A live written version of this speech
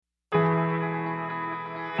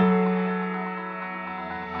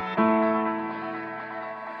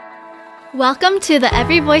Welcome to the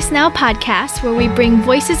Every Voice Now podcast, where we bring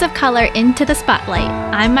voices of color into the spotlight.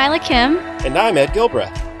 I'm Mila Kim. And I'm Ed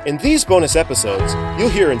Gilbreth. In these bonus episodes, you'll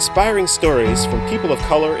hear inspiring stories from people of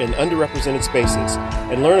color in underrepresented spaces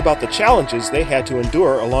and learn about the challenges they had to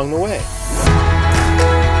endure along the way.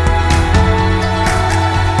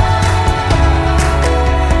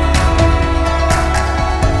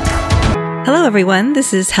 Hello, everyone.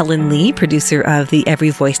 This is Helen Lee, producer of the Every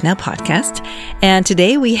Voice Now podcast. And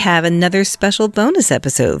today we have another special bonus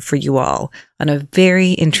episode for you all on a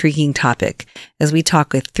very intriguing topic as we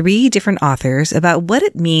talk with three different authors about what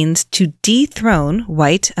it means to dethrone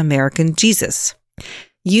white American Jesus.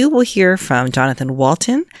 You will hear from Jonathan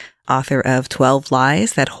Walton, author of 12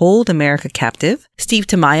 Lies That Hold America Captive, Steve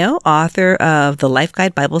Tamayo, author of the Life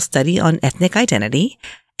Guide Bible Study on Ethnic Identity,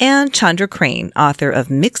 and Chandra Crane, author of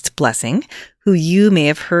Mixed Blessing, who you may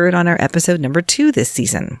have heard on our episode number 2 this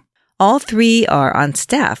season. All three are on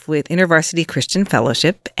staff with InterVarsity Christian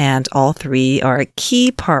Fellowship, and all three are a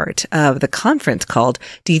key part of the conference called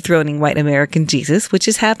Dethroning White American Jesus, which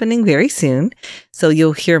is happening very soon. So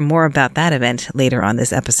you'll hear more about that event later on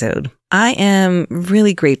this episode. I am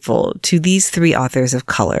really grateful to these three authors of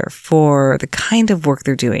color for the kind of work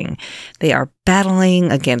they're doing. They are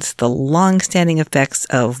battling against the long-standing effects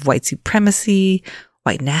of white supremacy,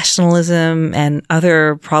 white nationalism, and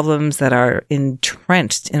other problems that are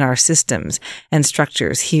entrenched in our systems and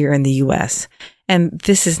structures here in the U.S. And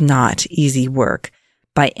this is not easy work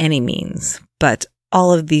by any means, but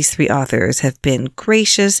all of these three authors have been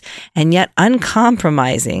gracious and yet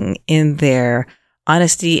uncompromising in their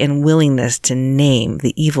honesty and willingness to name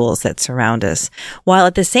the evils that surround us, while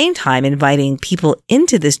at the same time inviting people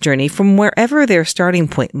into this journey from wherever their starting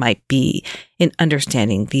point might be in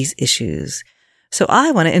understanding these issues. So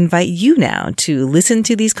I want to invite you now to listen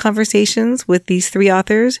to these conversations with these three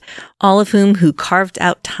authors, all of who carved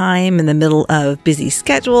out time in the middle of busy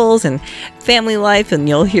schedules and family life, and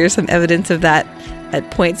you'll hear some evidence of that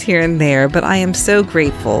at points here and there. But I am so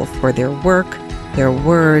grateful for their work, their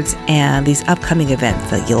words, and these upcoming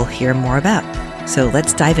events that you'll hear more about. So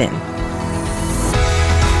let's dive in.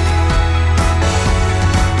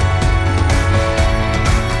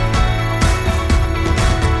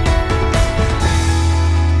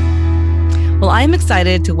 Well, I'm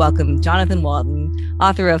excited to welcome Jonathan Walton,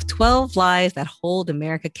 author of 12 Lies That Hold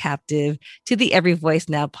America Captive, to the Every Voice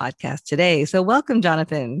Now podcast today. So welcome,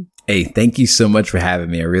 Jonathan. Hey, thank you so much for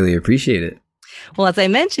having me. I really appreciate it. Well, as I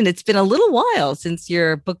mentioned, it's been a little while since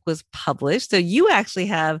your book was published. So you actually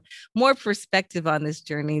have more perspective on this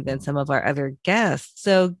journey than some of our other guests.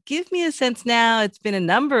 So give me a sense now. It's been a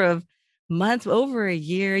number of months, over a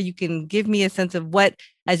year. You can give me a sense of what,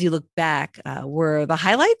 as you look back, were the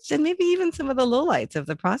highlights and maybe even some of the lowlights of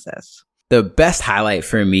the process. The best highlight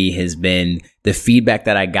for me has been the feedback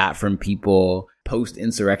that I got from people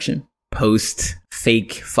post-insurrection,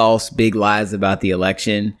 post-fake, false, big lies about the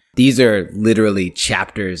election. These are literally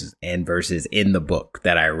chapters and verses in the book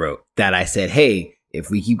that I wrote that I said, hey, if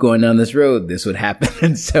we keep going down this road, this would happen.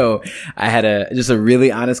 And so I had just a really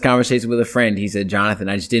honest conversation with a friend. He said, Jonathan,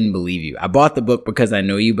 I just didn't believe you. I bought the book because I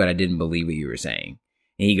know you, but I didn't believe what you were saying.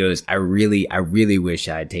 And he goes, I really wish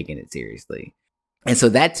I had taken it seriously. And so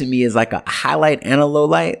that to me is like a highlight and a low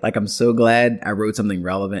light. Like, I'm so glad I wrote something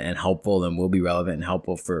relevant and helpful and will be relevant and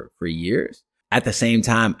helpful for years. At the same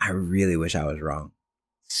time, I really wish I was wrong.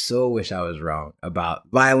 So wish I was wrong about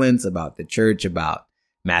violence, about the church, about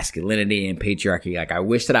masculinity and patriarchy. Like, I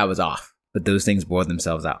wish that I was off, but those things bore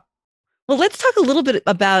themselves out. Well, let's talk a little bit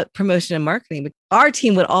about promotion and marketing. Our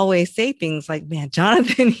team would always say things like, man,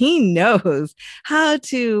 Jonathan, he knows how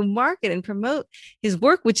to market and promote his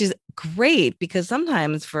work, which is great, because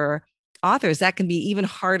sometimes for authors, that can be even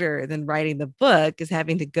harder than writing the book, is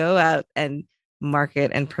having to go out and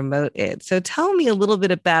market and promote it. So tell me a little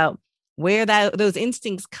bit about where those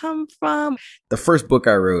instincts come from. The first book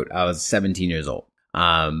I wrote, I was 17 years old.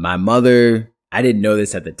 My mother, I didn't know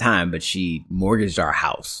this at the time, but she mortgaged our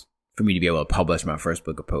house for me to be able to publish my first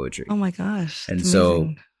book of poetry. Oh my gosh. And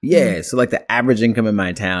so, so like the average income in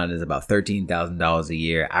my town is about $13,000 a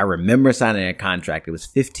year. I remember signing a contract. It was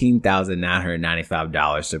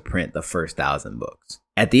 $15,995 to print the first 1,000 books.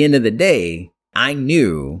 At the end of the day, I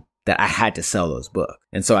knew that I had to sell those books.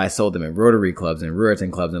 And so I sold them in Rotary clubs and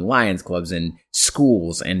Ruritan clubs and Lions clubs and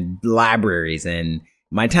schools and libraries. And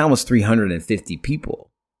my town was 350 people.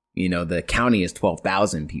 You know, the county is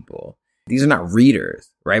 12,000 people. These are not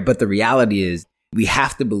readers, right? But the reality is we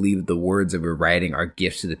have to believe the words that we're writing are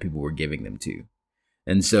gifts to the people we're giving them to.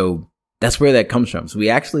 And so that's where that comes from. So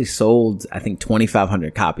we actually sold, I think,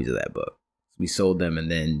 2,500 copies of that book. We sold them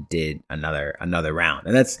and then did another round.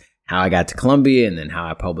 And that's how I got to Columbia and then how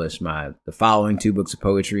I published the following 2 books of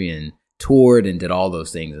poetry and toured and did all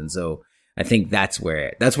those things. And so I think that's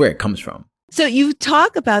where it comes from. So you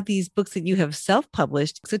talk about these books that you have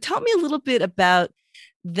self-published. So tell me a little bit about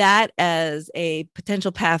that as a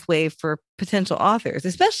potential pathway for potential authors,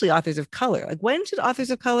 especially authors of color. Like, when should authors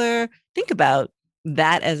of color think about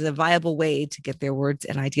that as a viable way to get their words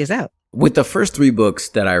and ideas out? With the first 3 books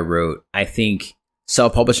that I wrote, I think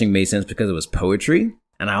self-publishing made sense because it was poetry.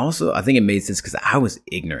 And I think it made sense because I was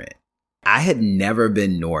ignorant. I had never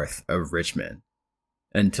been north of Richmond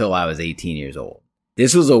until I was 18 years old.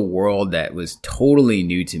 This was a world that was totally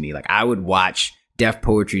new to me. Like, I would watch Def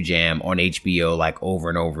Poetry Jam on HBO like over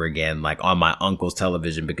and over again, like on my uncle's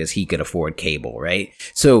television because he could afford cable, right?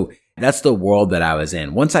 So that's the world that I was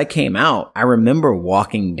in. Once I came out, I remember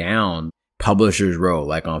walking down Publishers Row,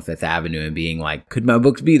 like on Fifth Avenue, and being like, could my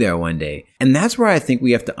books be there one day? And that's where I think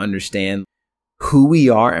we have to understand who we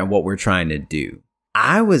are and what we're trying to do.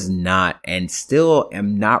 I was not, and still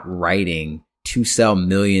am not, writing to sell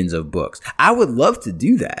millions of books. I would love to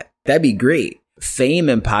do that. That'd be great. Fame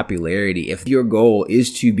and popularity, if your goal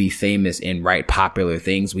is to be famous and write popular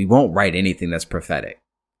things, we won't write anything that's prophetic.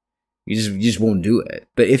 You just won't do it.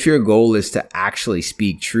 But if your goal is to actually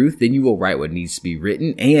speak truth, then you will write what needs to be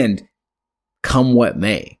written, and come what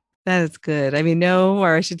may. That is good. I mean, no,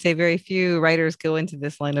 or I should say very few writers go into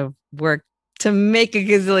this line of work to make $1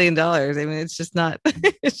 gazillion. I mean, it's just not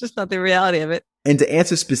the reality of it. And to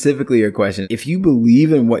answer specifically your question, if you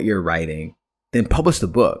believe in what you're writing, then publish the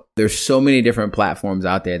book. There's so many different platforms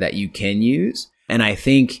out there that you can use. And I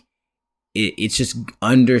think it's just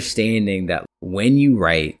understanding that when you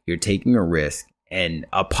write, you're taking a risk, and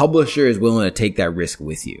a publisher is willing to take that risk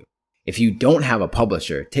with you. If you don't have a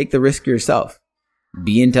publisher, take the risk yourself.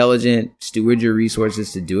 Be intelligent, steward your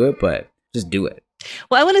resources to do it, but just do it.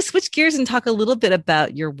 Well, I want to switch gears and talk a little bit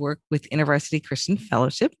about your work with InterVarsity Christian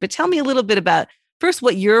Fellowship, but tell me a little bit about first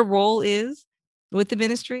what your role is with the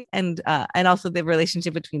ministry, and also the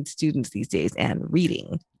relationship between students these days and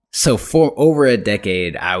reading. So for over a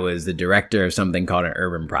decade, I was the director of something called an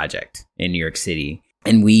urban project in New York City.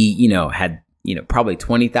 And we, had, probably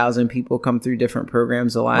 20,000 people come through different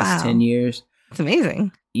programs the last 10 years. It's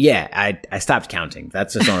amazing. Yeah, I stopped counting.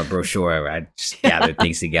 That's just on a brochure. I just gathered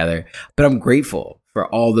things together. But I'm grateful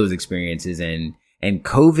for all those experiences. And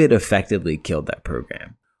COVID effectively killed that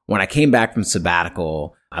program. When I came back from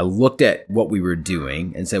sabbatical, I looked at what we were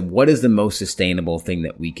doing and said, what is the most sustainable thing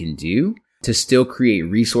that we can do to still create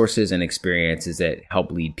resources and experiences that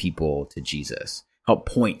help lead people to Jesus, help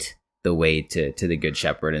point the way to the Good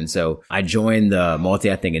Shepherd? And so I joined the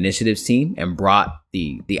multi-ethnic initiatives team and brought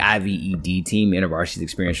the IVED team, InterVarsity's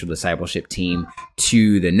experiential discipleship team,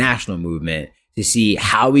 to the national movement to see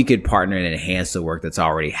how we could partner and enhance the work that's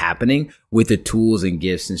already happening with the tools and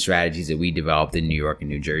gifts and strategies that we developed in New York and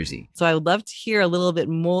New Jersey. So I would love to hear a little bit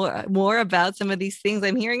more about some of these things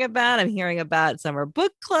I'm hearing about. I'm hearing about summer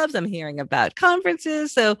book clubs. I'm hearing about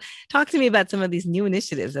conferences. So talk to me about some of these new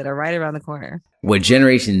initiatives that are right around the corner. What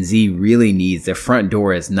Generation Z really needs, the front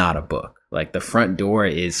door is not a book. Like, the front door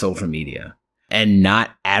is social media, and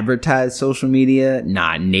not advertised social media,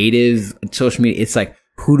 not native social media. It's like,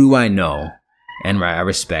 who do I know and I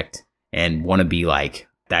respect and want to be like?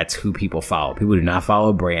 That's who people follow. People do not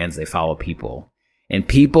follow brands. They follow people. And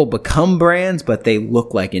people become brands, but they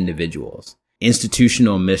look like individuals.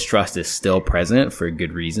 Institutional mistrust is still present for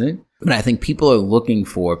good reason. But I think people are looking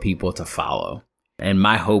for people to follow. And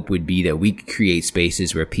my hope would be that we could create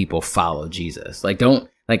spaces where people follow Jesus. I don't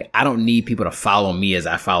need people to follow me as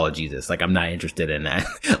I follow Jesus. I'm not interested in that.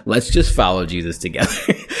 Let's just follow Jesus together,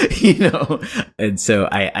 And so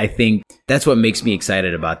I think that's what makes me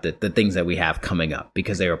excited about the things that we have coming up,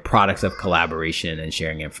 because they are products of collaboration and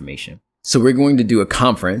sharing information. So we're going to do a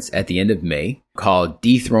conference at the end of May called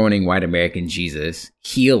Dethroning White American Jesus: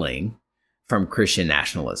 Healing from Christian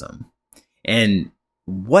Nationalism. And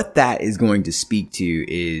what that is going to speak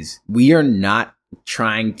to is, we are not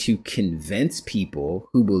trying to convince people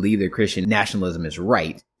who believe that Christian nationalism is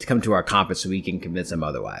right to come to our conference so we can convince them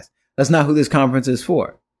otherwise. That's not who this conference is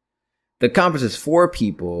for. The conference is for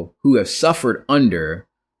people who have suffered under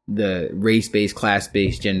the race-based,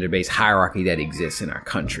 class-based, gender-based hierarchy that exists in our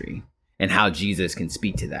country, and how Jesus can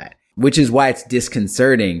speak to that, which is why it's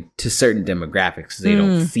disconcerting to certain demographics. They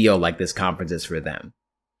don't feel like this conference is for them.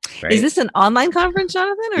 Right? Is this an online conference,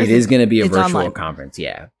 Jonathan? Or it is going to be a virtual conference.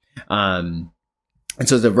 Yeah. And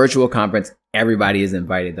so it's a virtual conference. Everybody is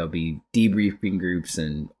invited. There'll be debriefing groups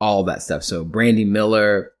and all that stuff. So Brandy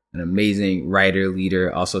Miller, an amazing writer,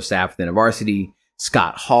 leader, also staff at InterVarsity.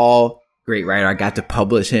 Scott Hall, great writer. I got to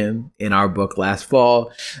publish him in our book last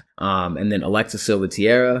fall. And then Alexa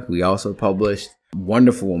Silva-Tierra, who we also published.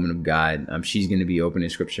 Wonderful woman of God. She's going to be opening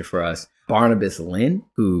scripture for us. Barnabas Lynn,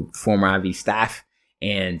 who former Ivy staff,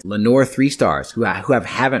 and Lenore Three Stars, who I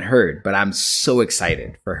haven't heard, but I'm so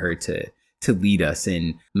excited for her to lead us.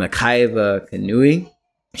 And Makaiva Kanui,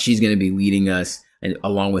 she's going to be leading us, and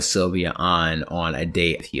along with Sylvia on a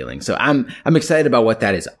day of healing. So I'm excited about what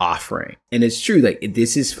that is offering. And it's true, like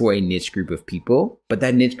this is for a niche group of people, but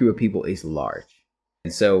that niche group of people is large.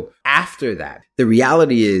 And so after that, the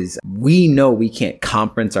reality is we know we can't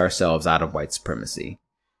conference ourselves out of white supremacy.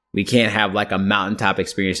 We can't have like a mountaintop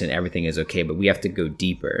experience and everything is okay, but we have to go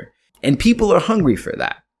deeper. And people are hungry for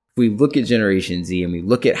that. If we look at Generation Z and we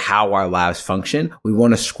look at how our lives function, we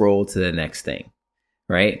want to scroll to the next thing,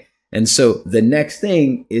 right? And so the next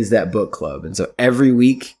thing is that book club. And so every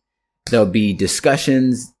week there'll be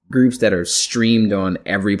discussions, groups that are streamed on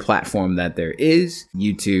every platform that there is: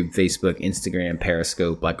 YouTube, Facebook, Instagram,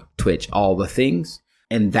 Periscope, like Twitch, all the things.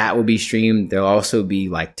 And that will be streamed. There'll also be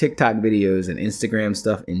like TikTok videos and Instagram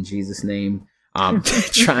stuff, in Jesus' name,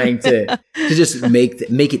 trying to just make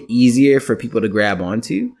it easier for people to grab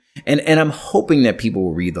onto. And I'm hoping that people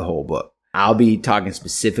will read the whole book. I'll be talking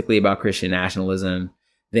specifically about Christian nationalism.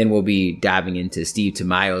 Then we'll be diving into Steve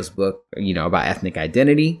Tamayo's book, about ethnic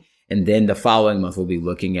identity. And then the following month, we'll be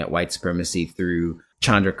looking at white supremacy through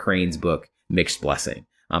Chandra Crane's book, Mixed Blessing.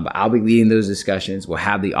 But I'll be leading those discussions. We'll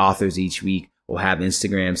have the authors each week. We'll have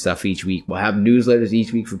Instagram stuff each week. We'll have newsletters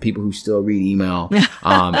each week for people who still read email.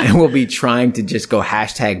 And we'll be trying to just go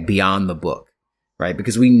hashtag beyond the book, right?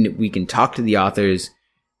 Because we can talk to the authors.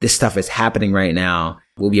 This stuff is happening right now.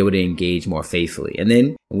 We'll be able to engage more faithfully. And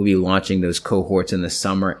then we'll be launching those cohorts in the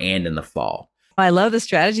summer and in the fall. I love the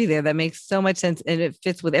strategy there. That makes so much sense. And it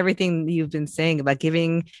fits with everything you've been saying about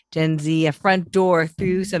giving Gen Z a front door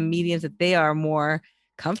through some mediums that they are more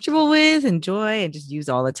comfortable with, enjoy, and just use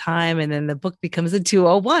all the time. And then the book becomes a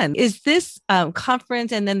 201. Is this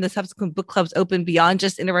conference and then the subsequent book clubs open beyond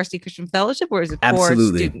just University Christian Fellowship, or is it for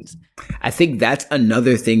students? I think that's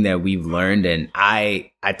another thing that we've learned. And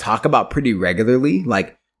I talk about pretty regularly,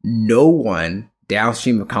 like no one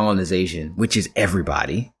downstream of colonization, which is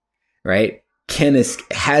everybody, right,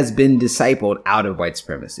 has been discipled out of white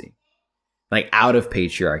supremacy, like out of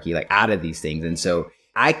patriarchy, like out of these things. And so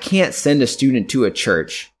I can't send a student to a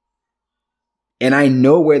church and I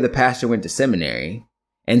know where the pastor went to seminary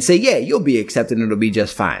and say, yeah, you'll be accepted and it'll be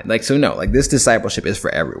just fine. Like, so no, like this discipleship is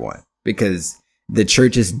for everyone, because the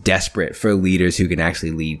church is desperate for leaders who can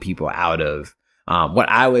actually lead people out of what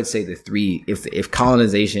I would say the three, if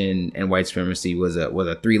colonization and white supremacy was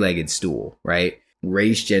a three-legged stool, right?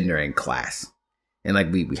 Race, gender, and class. And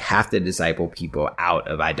like we have to disciple people out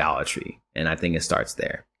of idolatry. And I think it starts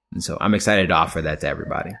there. And so I'm excited to offer that to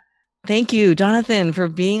everybody. Thank you, Jonathan, for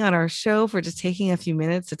being on our show, for just taking a few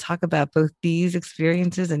minutes to talk about both these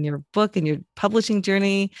experiences and your book and your publishing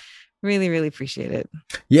journey. Really, really appreciate it.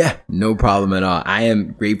 Yeah, no problem at all. I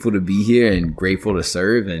am grateful to be here and grateful to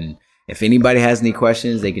serve. And if anybody has any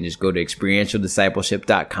questions, they can just go to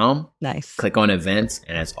experientialdiscipleship.com. Nice. Click on events,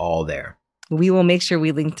 and it's all there. We will make sure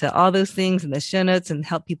we link to all those things in the show notes and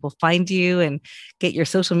help people find you and get your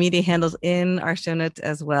social media handles in our show notes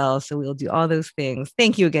as well. So we'll do all those things.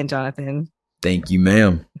 Thank you again, Jonathan. Thank you,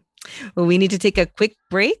 ma'am. Well, we need to take a quick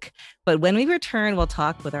break, but when we return, we'll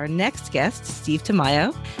talk with our next guest, Steve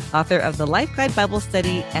Tamayo, author of the Life Guide Bible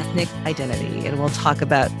Study, Ethnic Identity. And we'll talk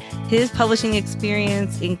about his publishing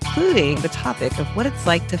experience, including the topic of what it's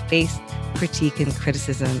like to face critique and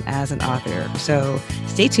criticism as an author. So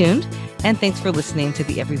stay tuned. And thanks for listening to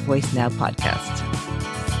the Every Voice Now podcast.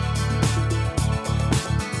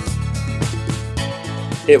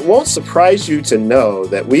 It won't surprise you to know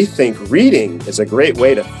that we think reading is a great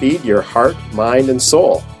way to feed your heart, mind, and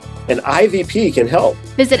soul. And IVP can help.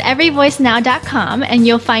 Visit everyvoicenow.com and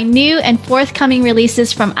you'll find new and forthcoming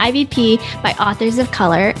releases from IVP by authors of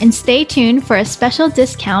color. And stay tuned for a special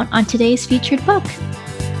discount on today's featured book.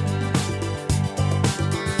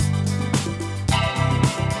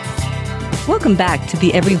 Welcome back to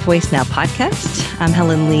the Every Voice Now podcast. I'm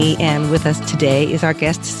Helen Lee, and with us today is our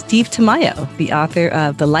guest, Steve Tamayo, the author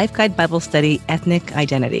of the Life Guide Bible Study, Ethnic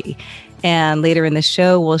Identity. And later in the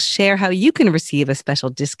show, we'll share how you can receive a special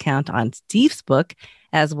discount on Steve's book,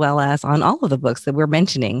 as well as on all of the books that we're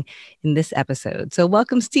mentioning in this episode. So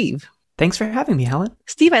welcome, Steve. Thanks for having me, Helen.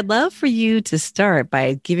 Steve, I'd love for you to start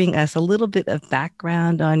by giving us a little bit of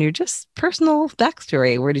background on your just personal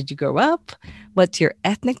backstory. Where did you grow up? What's your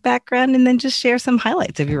ethnic background? And then just share some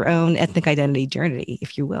highlights of your own ethnic identity journey,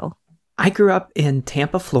 if you will. I grew up in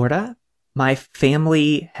Tampa, Florida. My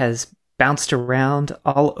family has bounced around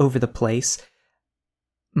all over the place.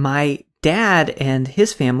 My dad and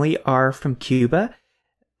his family are from Cuba.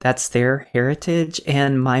 That's their heritage.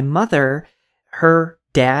 And my mother, her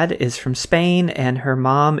dad is from Spain, and her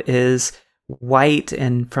mom is white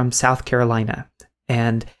and from South Carolina.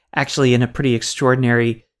 And actually, in a pretty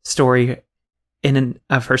extraordinary story in and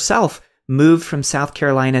of herself, moved from South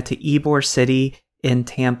Carolina to Ybor City in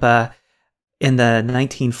Tampa in the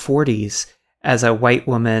 1940s as a white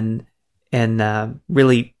woman, and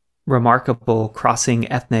really remarkable crossing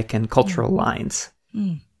ethnic and cultural lines.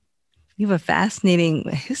 Mm. You have a fascinating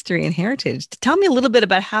history and heritage. Tell me a little bit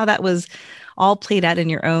about how that was all played out in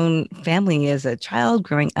your own family as a child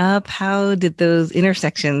growing up. How did those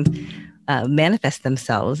intersections manifest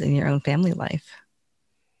themselves in your own family life?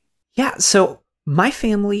 Yeah, so my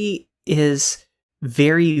family is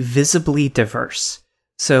very visibly diverse.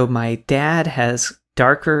 So my dad has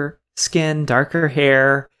darker skin, darker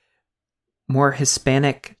hair, more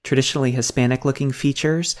Hispanic, traditionally Hispanic looking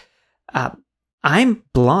features. I'm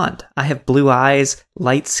blonde. I have blue eyes,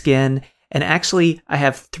 light skin, and actually I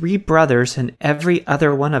have 3 brothers, and every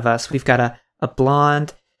other one of us, we've got a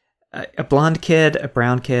blonde kid, a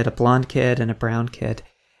brown kid, a blonde kid, and a brown kid.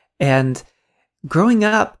 And growing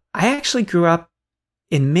up, I actually grew up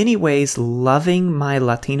in many ways loving my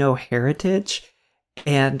Latino heritage,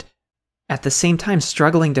 and at the same time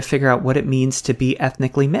struggling to figure out what it means to be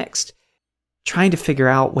ethnically mixed. Trying to figure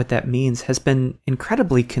out what that means has been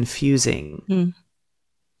incredibly confusing.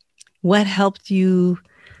 What helped you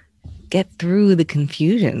get through the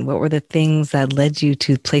confusion? What were the things that led you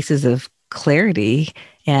to places of clarity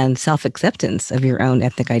and self-acceptance of your own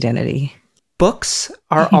ethnic identity? Books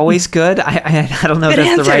are always good. I don't know if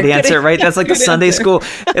that's the right answer, right? That's like the Sunday school.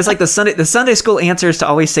 It's like the Sunday school answers to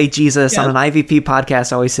always say Jesus. On an IVP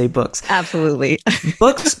podcast, always say books. Absolutely.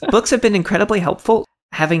 Books have been incredibly helpful.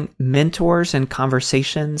 Having mentors and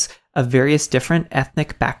conversations of various different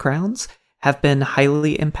ethnic backgrounds have been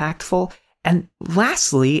highly impactful. And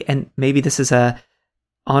lastly, and maybe this is a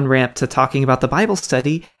on-ramp to talking about the Bible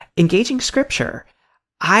study, engaging scripture.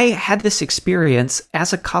 I had this experience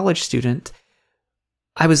as a college student.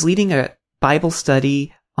 I was leading a Bible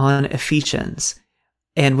study on Ephesians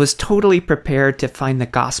and was totally prepared to find the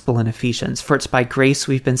gospel in Ephesians. For it's by grace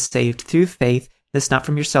we've been saved through faith. This not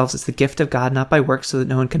from yourselves, it's the gift of God, not by works, so that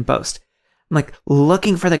no one can boast. I'm like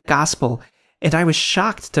looking for the gospel, and I was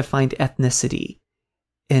shocked to find ethnicity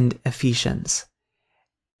in Ephesians.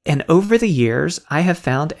 And over the years, I have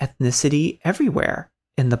found ethnicity everywhere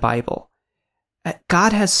in the Bible.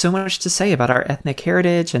 God has so much to say about our ethnic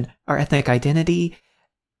heritage and our ethnic identity.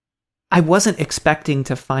 I wasn't expecting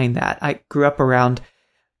to find that. I grew up around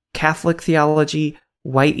Catholic theology,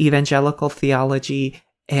 white evangelical theology,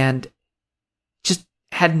 and just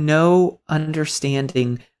had no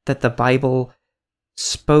understanding that the Bible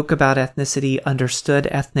spoke about ethnicity, understood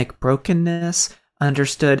ethnic brokenness,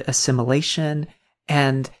 understood assimilation,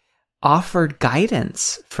 and offered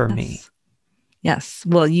guidance for me. Yes.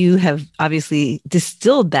 Well, you have obviously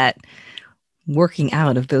distilled that working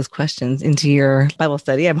out of those questions into your Bible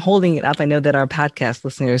study. I'm holding it up. I know that our podcast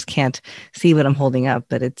listeners can't see what I'm holding up,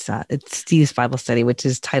 but it's Steve's Bible study, which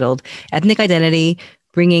is titled Ethnic Identity,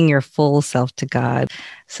 Bringing Your Full Self to God.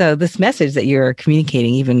 So this message that you're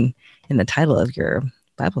communicating, even in the title of your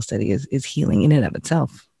Bible study, is healing in and of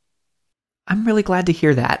itself. I'm really glad to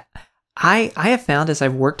hear that. I have found as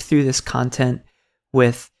I've worked through this content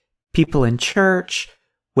with people in church,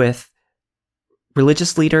 with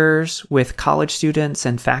religious leaders, with college students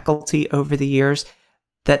and faculty over the years,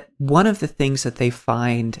 that one of the things that they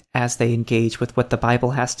find as they engage with what the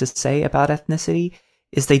Bible has to say about ethnicity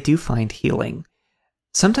is they do find healing.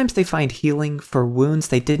 Sometimes they find healing for wounds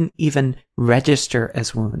they didn't even register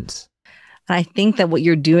as wounds. I think that what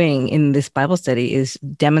you're doing in this Bible study is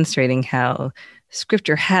demonstrating how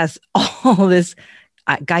Scripture has all this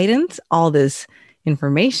guidance, all this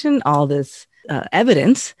information, all this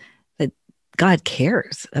evidence that God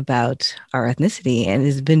cares about our ethnicity and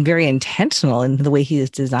has been very intentional in the way He has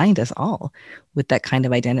designed us all with that kind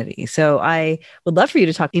of identity. So I would love for you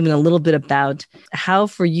to talk even a little bit about how,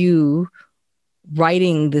 for you,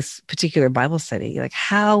 writing this particular Bible study, like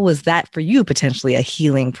how was that for you potentially a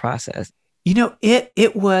healing process? You know,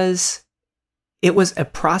 it was a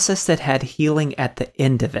process that had healing at the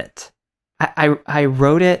end of it. I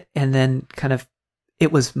wrote it, and then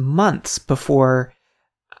it was months before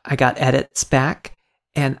I got edits back.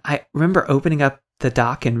 And I remember opening up the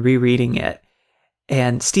doc and rereading it.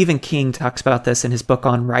 And Stephen King talks about this in his book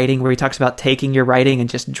on writing, where he talks about taking your writing and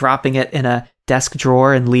just dropping it in a desk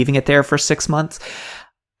drawer and leaving it there for 6 months.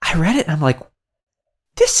 I read it and I'm like,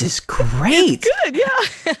 this is great. It's good,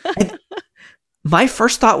 yeah. my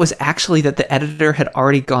first thought was actually that the editor had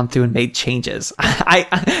already gone through and made changes.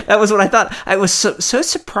 That was what I thought. I was so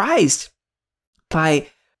surprised by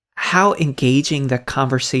how engaging the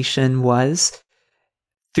conversation was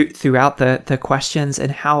throughout the questions,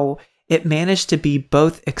 and how it managed to be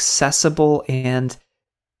both accessible and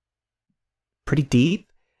pretty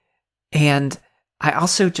deep. And I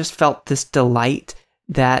also just felt this delight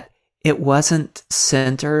that it wasn't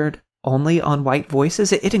centered only on white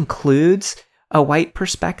voices. It includes a white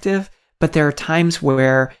perspective, but there are times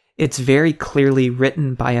where it's very clearly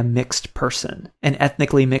written by a mixed person, an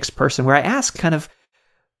ethnically mixed person, where I ask kind of,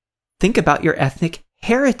 think about your ethnic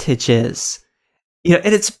heritages.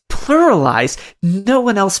 And it's pluralized. No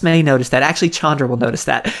one else may notice that. Actually, Chandra will notice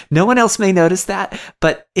that. No one else may notice that,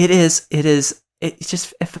 but it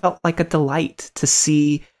felt like a delight to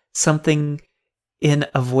see something in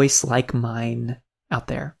a voice like mine out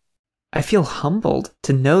there. I feel humbled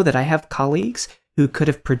to know that I have colleagues who could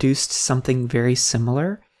have produced something very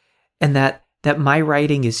similar, and that my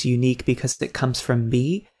writing is unique because it comes from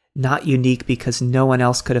me, not unique because no one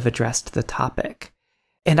else could have addressed the topic.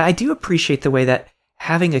 And I do appreciate the way that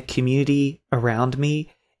having a community around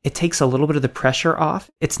me, it takes a little bit of the pressure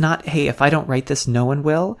off. It's not, hey, if I don't write this, no one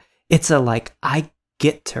will. It's I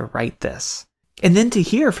get to write this. And then to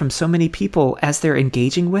hear from so many people as they're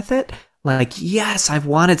engaging with it, yes, I've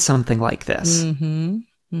wanted something like this. Mm-hmm.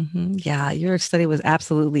 Mm-hmm. Yeah, your study was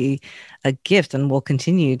absolutely a gift and will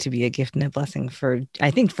continue to be a gift and a blessing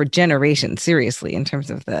I think, for generations, seriously, in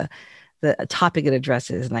terms of the topic it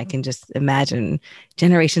addresses. And I can just imagine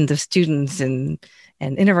generations of students and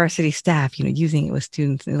university staff, using it with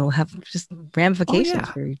students, and it'll have just ramifications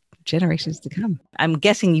for generations to come. I'm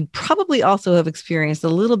guessing you probably also have experienced a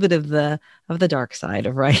little bit of the dark side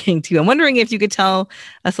of writing too. I'm wondering if you could tell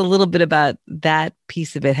us a little bit about that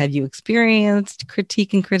piece of it. Have you experienced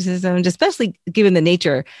critique and criticism, especially given the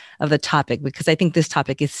nature of the topic? Because I think this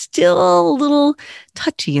topic is still a little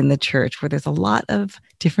touchy in the church, where there's a lot of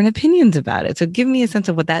different opinions about it. So give me a sense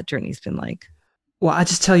of what that journey's been like. Well, I'll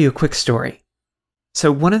just tell you a quick story. So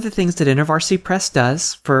one of the things that InterVarsity Press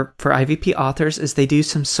does for IVP authors is they do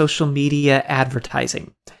some social media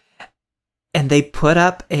advertising. And they put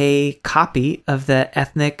up a copy of the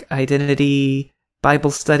Ethnic Identity Bible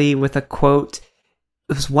Study with a quote.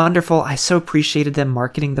 It was wonderful. I so appreciated them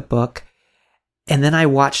marketing the book. And then I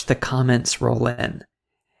watched the comments roll in.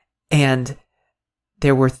 And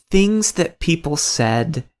there were things that people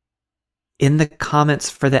said in the comments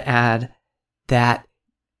for the ad that,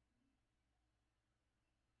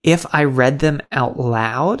 if I read them out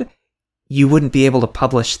loud, you wouldn't be able to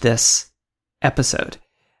publish this episode.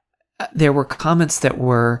 There were comments that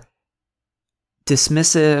were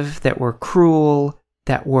dismissive, that were cruel,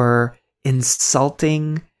 that were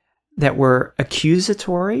insulting, that were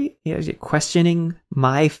accusatory, questioning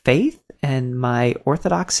my faith and my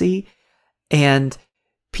orthodoxy, and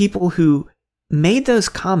people who made those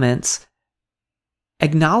comments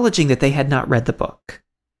acknowledging that they had not read the book.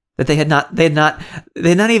 That they had not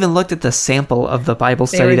even looked at the sample of the Bible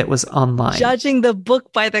study that was online. Judging the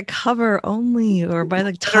book by the cover only, or by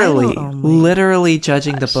the title only. Literally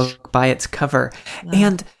judging the book by its cover. Wow.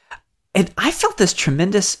 And I felt this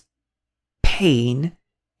tremendous pain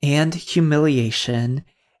and humiliation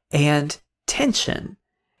and tension.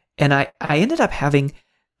 And I ended up having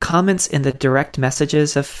comments in the direct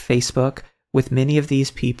messages of Facebook with many of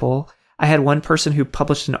these people. I had one person who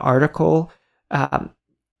published an article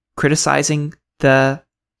criticizing the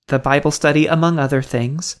Bible study, among other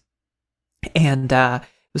things. And it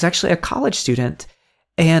was actually a college student.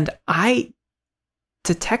 And I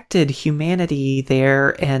detected humanity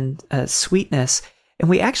there and sweetness. And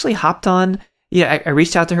we actually hopped on, I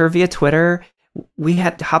reached out to her via Twitter. We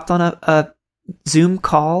had hopped on a Zoom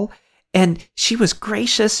call, and she was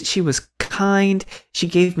gracious. She was kind. She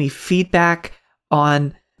gave me feedback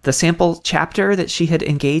on the sample chapter that she had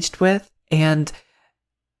engaged with. And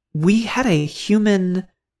we had a human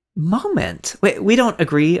moment. We don't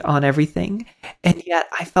agree on everything. And yet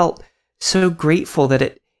I felt so grateful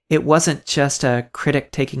that it wasn't just a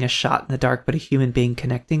critic taking a shot in the dark, but a human being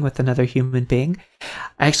connecting with another human being.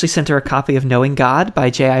 I actually sent her a copy of Knowing God by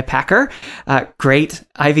J.I. Packer, a great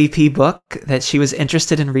IVP book that she was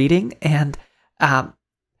interested in reading. And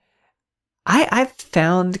I've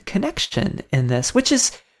found connection in this, which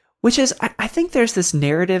is I think there's this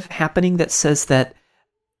narrative happening that says that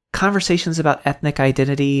conversations about ethnic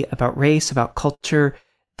identity, about race, about culture,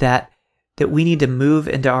 that we need to move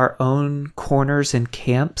into our own corners and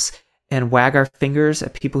camps and wag our fingers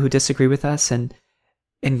at people who disagree with us and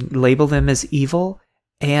label them as evil.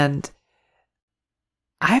 And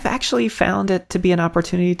I've actually found it to be an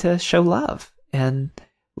opportunity to show love and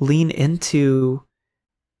lean into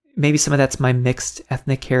maybe some of that's my mixed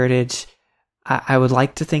ethnic heritage. I would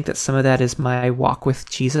like to think that some of that is my walk with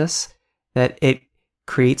Jesus, that it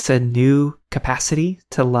creates a new capacity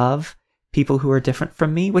to love people who are different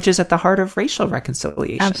from me, which is at the heart of racial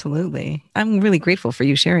reconciliation. Absolutely. I'm really grateful for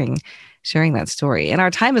you sharing that story. And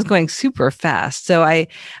our time is going super fast. So I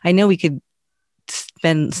know we could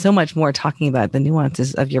spend so much more talking about the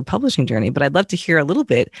nuances of your publishing journey, but I'd love to hear a little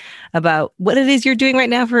bit about what it is you're doing right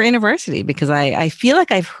now for InterVarsity, because I feel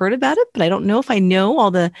like I've heard about it, but I don't know if I know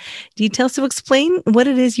all the details. So explain what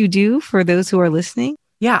it is you do for those who are listening.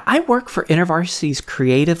 Yeah, I work for InterVarsity's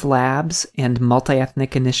Creative Labs and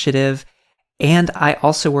Multi-Ethnic Initiative, and I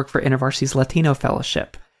also work for InterVarsity's Latino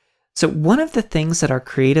Fellowship. So one of the things that our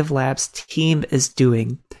Creative Labs team is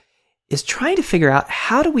doing is trying to figure out,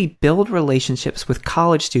 how do we build relationships with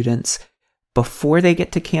college students before they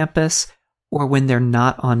get to campus or when they're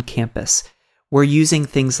not on campus. We're using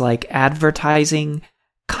things like advertising,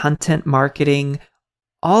 content marketing,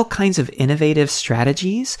 all kinds of innovative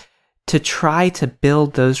strategies to try to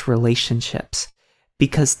build those relationships,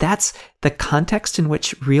 because that's the context in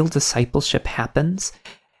which real discipleship happens.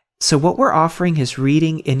 So what we're offering is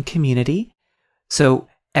reading in community. So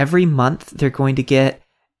every month they're going to get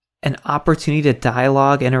an opportunity to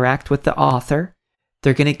dialogue, interact with the author.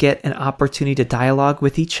 They're going to get an opportunity to dialogue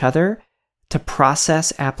with each other, to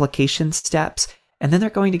process application steps, and then they're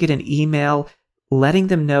going to get an email letting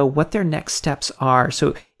them know what their next steps are.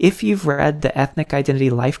 So if you've read the Ethnic Identity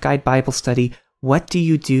Life Guide Bible Study, what do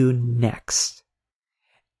you do next?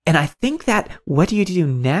 And I think that what do you do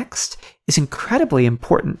next is incredibly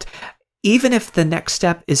important. Even if the next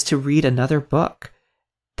step is to read another book,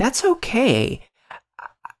 that's okay.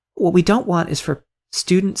 What we don't want is for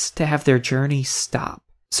students to have their journey stop.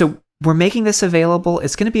 So we're making this available.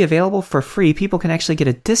 It's going to be available for free. People can actually get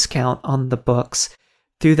a discount on the books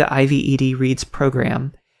through the IVED Reads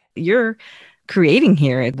program. You're creating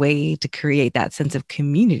here a way to create that sense of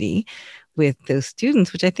community with those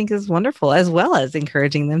students, which I think is wonderful, as well as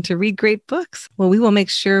encouraging them to read great books. Well, we will make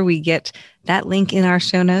sure we get that link in our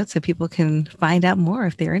show notes so people can find out more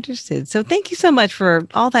if they're interested. So thank you so much for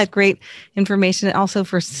all that great information, and also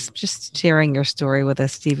for just sharing your story with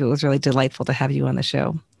us, Steve. It was really delightful to have you on the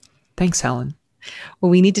show. Thanks, Helen. Well,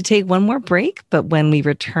 we need to take one more break, but when we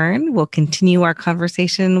return, we'll continue our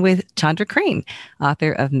conversation with Chandra Crane,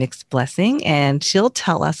 author of Mixed Blessing, and she'll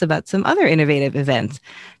tell us about some other innovative events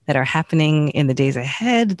that are happening in the days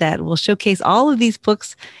ahead that will showcase all of these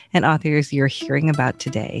books and authors you're hearing about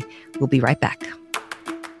today. We'll be right back.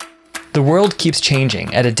 The world keeps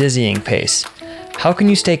changing at a dizzying pace. How can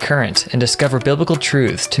you stay current and discover biblical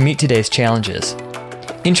truths to meet today's challenges?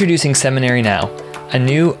 Introducing Seminary Now, a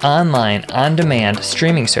new online, on-demand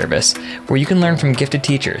streaming service where you can learn from gifted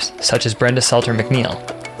teachers such as Brenda Salter McNeil.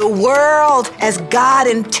 The world, as God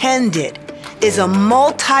intended, is a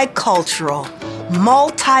multicultural,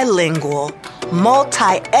 multilingual,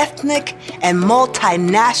 multi-ethnic, and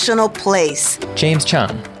multinational place. James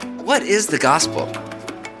Chung. What is the gospel?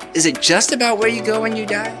 Is it just about where you go when you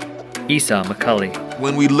die? Esau McCulley.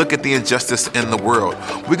 When we look at the injustice in the world,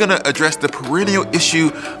 we're going to address the perennial issue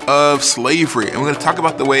of slavery, and we're going to talk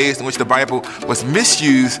about the ways in which the Bible was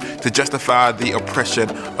misused to justify the oppression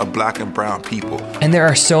of Black and brown people. And there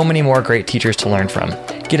are so many more great teachers to learn from.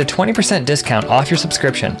 Get a 20% discount off your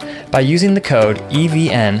subscription by using the code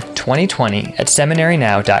EVN2020 at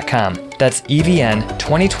seminarynow.com. That's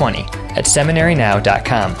EVN2020 at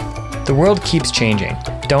seminarynow.com. The world keeps changing.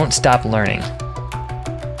 Don't stop learning.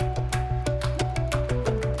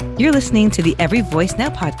 You're listening to the Every Voice Now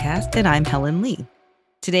podcast, and I'm Helen Lee.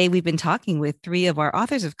 Today, we've been talking with three of our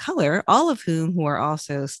authors of color, all of whom who are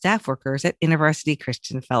also staff workers at InterVarsity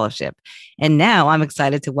Christian Fellowship. And now I'm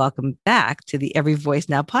excited to welcome back to the Every Voice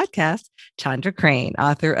Now podcast, Chandra Crane,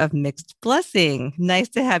 author of Mixed Blessing. Nice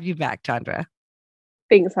to have you back, Chandra.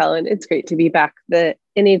 Thanks, Helen. It's great to be back. The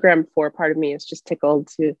Enneagram 4 part of me is just tickled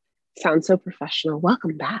to sound so professional.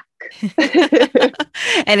 Welcome back.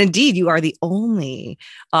 And indeed, you are the only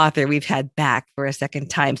author we've had back for a second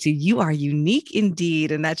time. So you are unique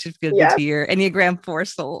indeed. And that should feel good to your Enneagram 4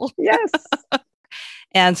 soul. Yes.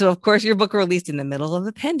 And so, of course, your book released in the middle of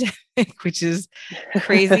the pandemic, which is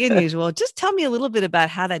crazy unusual. Just tell me a little bit about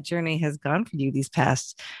how that journey has gone for you these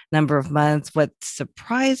past number of months. What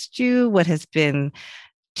surprised you? What has been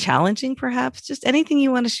challenging, perhaps? Just anything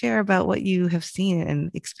you want to share about what you have seen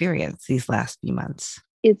and experienced these last few months.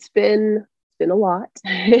 It's been a lot.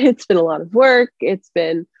 It's been a lot of work. It's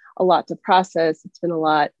been a lot to process. It's been a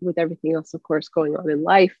lot with everything else, of course, going on in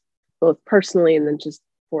life, both personally and then just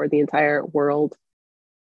for the entire world.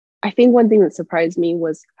 I think one thing that surprised me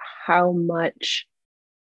was how much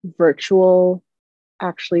virtual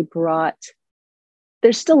actually brought,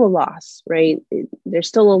 there's still a loss, right? There's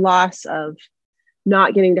still a loss of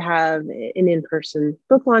not getting to have an in-person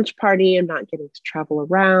book launch party and not getting to travel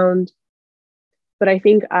around. But I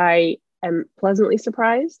think I am pleasantly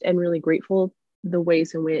surprised and really grateful the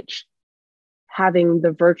ways in which having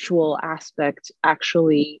the virtual aspect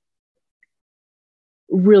actually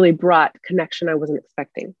really brought connection I wasn't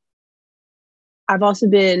expecting. I've also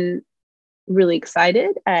been really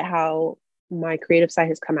excited at how my creative side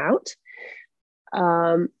has come out,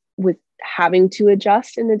 with having to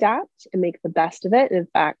adjust and adapt and make the best of it. And in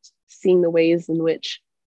fact, seeing the ways in which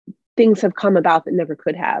things have come about that never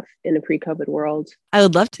could have in a pre-COVID world. I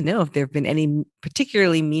would love to know if there have been any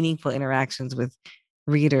particularly meaningful interactions with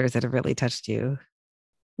readers that have really touched you.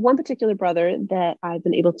 One particular brother that I've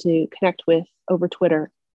been able to connect with over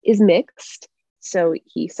Twitter is mixed. So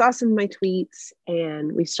he saw some of my tweets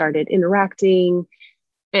and we started interacting.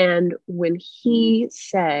 And when he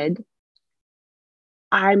said,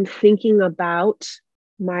 I'm thinking about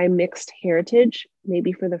my mixed heritage,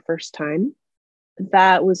 maybe for the first time,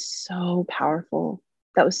 that was so powerful.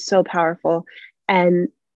 That was so powerful. And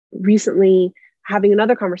recently, having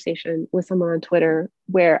another conversation with someone on Twitter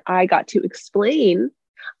where I got to explain,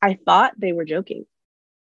 I thought they were joking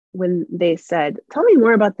when they said, tell me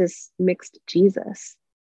more about this mixed Jesus.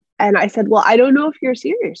 And I said, well, I don't know if you're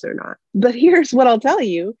serious or not, but here's what I'll tell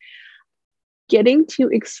you. Getting to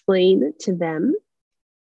explain to them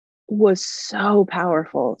was so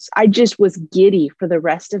powerful. I just was giddy for the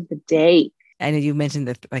rest of the day. I know you mentioned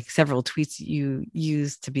that like several tweets you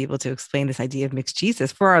used to be able to explain this idea of mixed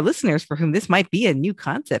Jesus. For our listeners for whom this might be a new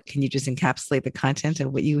concept, can you just encapsulate the content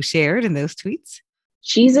of what you shared in those tweets?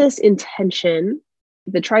 Jesus' intention,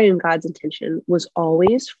 the triune God's intention, was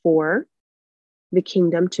always for the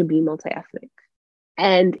kingdom to be multi-ethnic.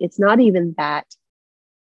 And it's not even that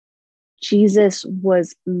Jesus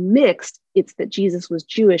was mixed, it's that Jesus was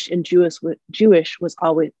Jewish, and Jewish was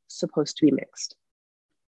always supposed to be mixed.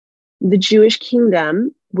 The Jewish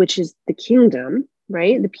kingdom, which is the kingdom,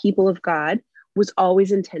 right? The people of God, was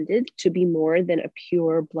always intended to be more than a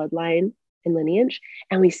pure bloodline and lineage.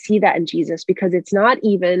 And we see that in Jesus, because it's not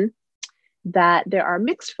even that there are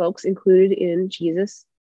mixed folks included in Jesus'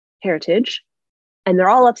 heritage, and they're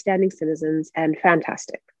all upstanding citizens and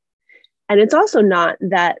fantastic. And it's also not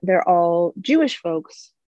that they're all Jewish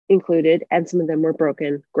folks included and some of them were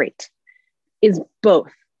broken. Great. It's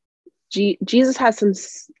both. Jesus has some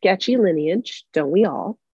sketchy lineage, don't we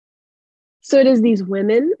all? So it is these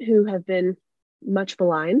women who have been much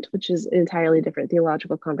maligned, which is an entirely different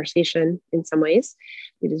theological conversation in some ways.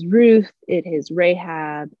 It is Ruth, it is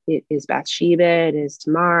Rahab, it is Bathsheba, it is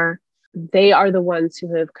Tamar. They are the ones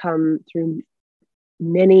who have come through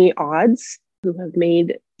many odds, who have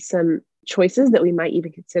made some choices that we might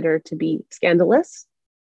even consider to be scandalous,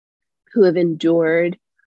 who have endured,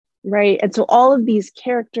 right? And so all of these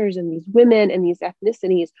characters and these women and these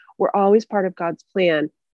ethnicities were always part of God's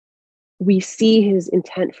plan. We see his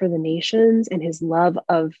intent for the nations and his love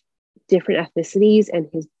of different ethnicities and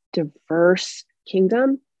his diverse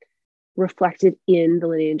kingdom reflected in the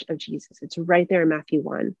lineage of Jesus. It's right there in Matthew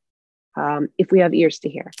 1. If we have ears to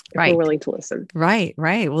hear, if we're willing to listen. Right.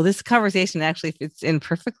 Well, this conversation actually fits in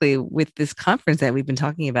perfectly with this conference that we've been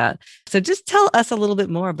talking about. So just tell us a little bit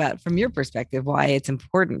more about, from your perspective, why it's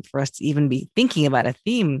important for us to even be thinking about a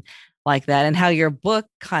theme like that and how your book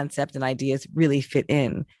concept and ideas really fit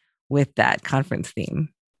in with that conference theme.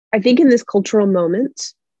 I think in this cultural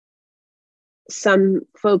moment, some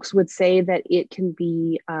folks would say that it can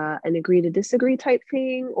be an agree to disagree type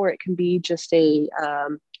thing, or it can be just a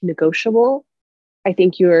negotiable. I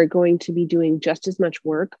think you're going to be doing just as much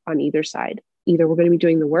work on either side. Either we're going to be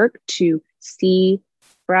doing the work to see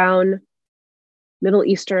brown, Middle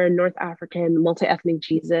Eastern, North African, multi-ethnic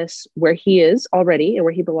Jesus where he is already and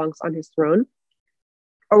where he belongs on his throne,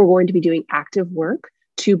 or we're going to be doing active work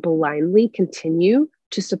to blindly continue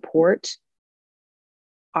to support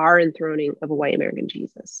our enthroning of a white American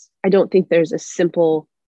Jesus. I don't think there's a simple,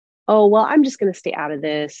 oh, well, I'm just going to stay out of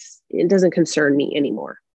this. It doesn't concern me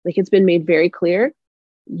anymore. Like, it's been made very clear,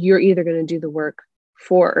 you're either going to do the work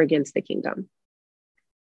for or against the kingdom.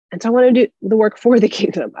 And so I want to do the work for the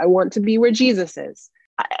kingdom. I want to be where Jesus is.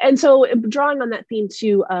 And so drawing on that theme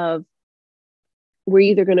too of we're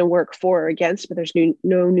either going to work for or against, but there's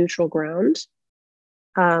no neutral ground.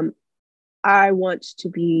 I want to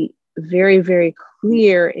be very, very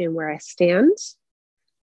clear in where I stand.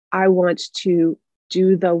 I want to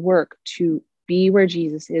do the work to be where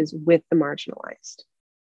Jesus is with the marginalized.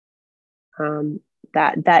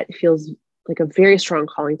 That feels like a very strong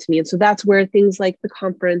calling to me. And so that's where things like the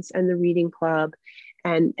conference and the reading club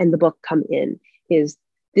and the book come in.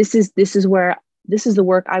 This is the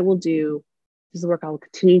work I will do. This is the work I will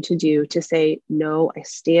continue to do, to say, no, I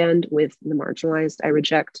stand with the marginalized. I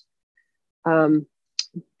reject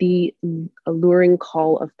the alluring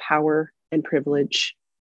call of power and privilege.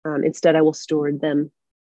 Instead, I will steward them.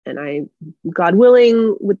 And God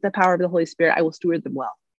willing, with the power of the Holy Spirit, I will steward them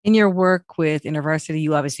well. In your work with InterVarsity,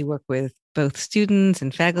 you obviously work with both students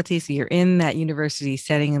and faculty. So you're in that university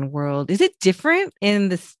setting and world. Is it different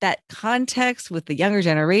in that context with the younger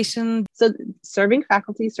generation? So serving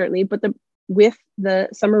faculty, certainly, but with the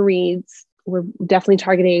summer reads, we're definitely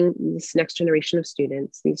targeting this next generation of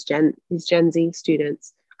students, these Gen Z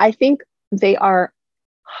students. I think they are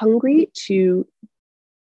hungry to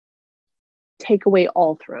take away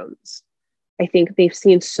all thrones. I think they've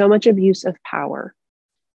seen so much abuse of power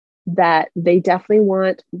that they definitely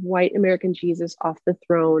want white American Jesus off the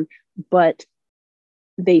throne, but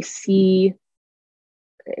they see,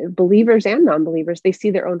 believers and non-believers, they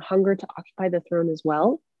see their own hunger to occupy the throne as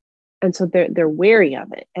well. And so they're wary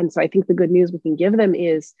of it. And so I think the good news we can give them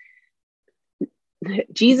is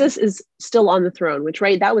Jesus is still on the throne, which,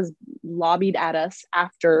 right, that was lobbied at us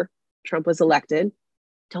after Trump was elected.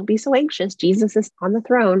 Don't be so anxious. Jesus is on the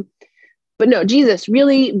throne. But no, Jesus,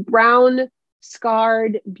 really brown,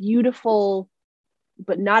 scarred, beautiful,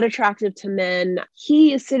 but not attractive to men.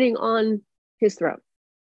 He is sitting on his throne.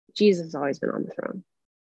 Jesus has always been on the throne.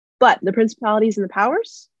 But the principalities and the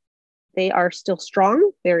powers, they are still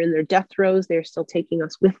strong. They're in their death throes. They're still taking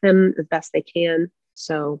us with them as best they can.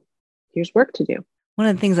 So here's work to do. One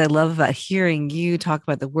of the things I love about hearing you talk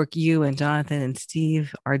about the work you and Jonathan and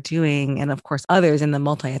Steve are doing, and of course others in the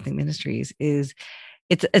multi-ethnic ministries, is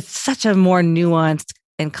it's such a more nuanced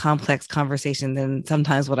and complex conversation than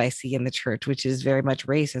sometimes what I see in the church, which is very much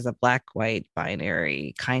race as a black, white,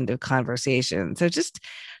 binary kind of conversation. So just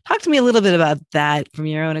talk to me a little bit about that from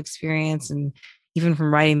your own experience and even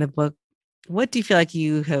from writing the book. What do you feel like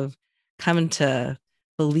you have come to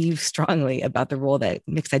believe strongly about the role that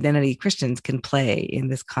mixed identity Christians can play in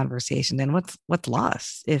this conversation? And what's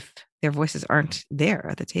lost if their voices aren't there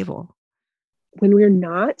at the table? When we're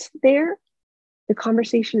not there, the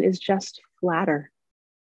conversation is just flatter.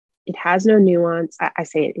 It has no nuance. I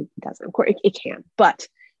say it doesn't. Of course, it can. But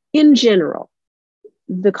in general,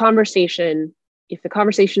 if the conversation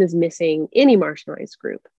is missing any marginalized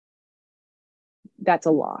group, that's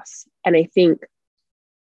a loss. And I think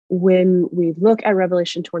when we look at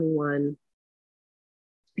Revelation 21,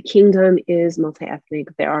 the kingdom is multi-ethnic.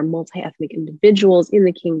 There are multi-ethnic individuals in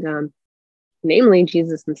the kingdom, namely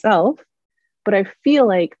Jesus himself. But I feel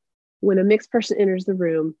like when a mixed person enters the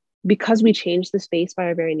room, because we change the space by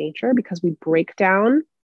our very nature, because we break down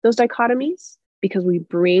those dichotomies, because we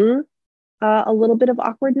bring a little bit of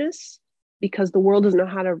awkwardness, because the world doesn't know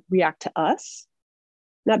how to react to us,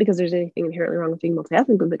 not because there's anything inherently wrong with being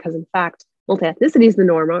multi-ethnic, but because in fact, multi-ethnicity is the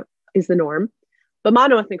norm, but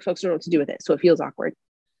mono-ethnic folks don't know what to do with it. So it feels awkward.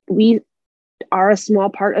 We are a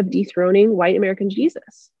small part of dethroning white American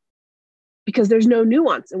Jesus because there's no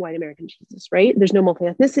nuance in white American Jesus, right? There's no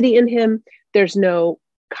multi-ethnicity in him. There's no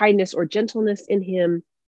kindness or gentleness in him.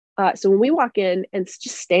 So when we walk in and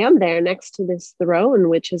just stand there next to this throne,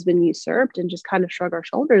 which has been usurped, and just kind of shrug our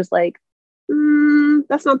shoulders like,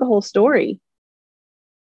 that's not the whole story.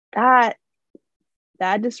 That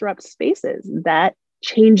disrupts spaces. That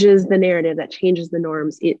changes the narrative. That changes the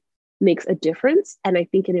norms. It makes a difference. And I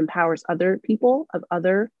think it empowers other people of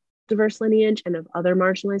other diverse lineage and of other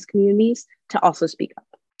marginalized communities to also speak up.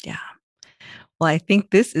 Yeah. Well, I think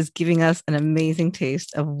this is giving us an amazing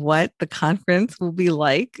taste of what the conference will be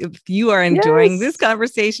like. If you are enjoying this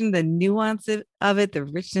conversation, the nuance of it, the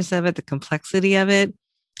richness of it, the complexity of it,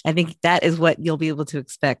 I think that is what you'll be able to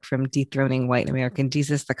expect from Dethroning White American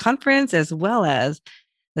Jesus, the conference, as well as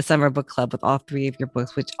the Summer Book Club with all three of your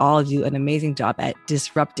books, which all do an amazing job at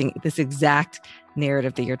disrupting this exact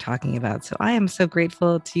narrative that you're talking about. So I am so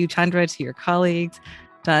grateful to you, Chandra, to your colleagues,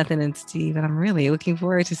 Jonathan and Steve, and I'm really looking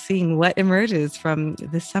forward to seeing what emerges from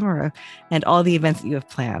this summer and all the events that you have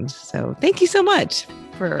planned. So thank you so much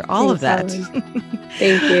for all of that.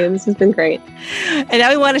 Thank you. This has been great. And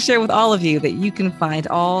now we want to share with all of you that you can find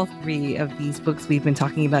all three of these books we've been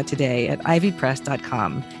talking about today at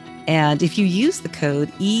ivypress.com. And if you use the code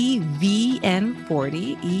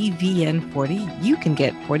EVN40, you can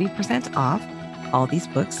get 40% off all these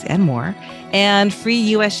books and more, and free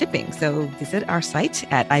U.S. shipping. So visit our site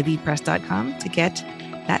at ivypress.com to get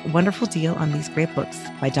that wonderful deal on these great books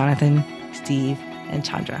by Jonathan, Steve, and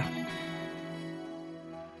Chandra.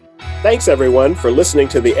 Thanks, everyone, for listening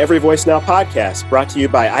to the Every Voice Now podcast, brought to you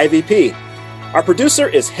by IVP. Our producer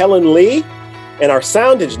is Helen Lee, and our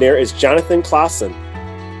sound engineer is Jonathan Clausen.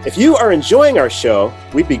 If you are enjoying our show,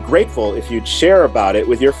 we'd be grateful if you'd share about it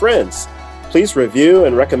with your friends. Please review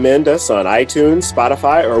and recommend us on iTunes,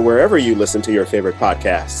 Spotify, or wherever you listen to your favorite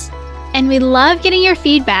podcasts. And we love getting your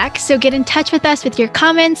feedback, so get in touch with us with your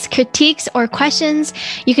comments, critiques, or questions.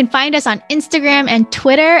 You can find us on Instagram and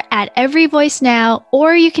Twitter at EveryVoiceNow,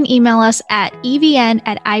 or you can email us at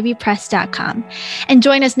evn@ivypress.com. And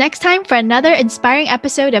join us next time for another inspiring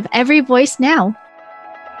episode of Every Voice Now.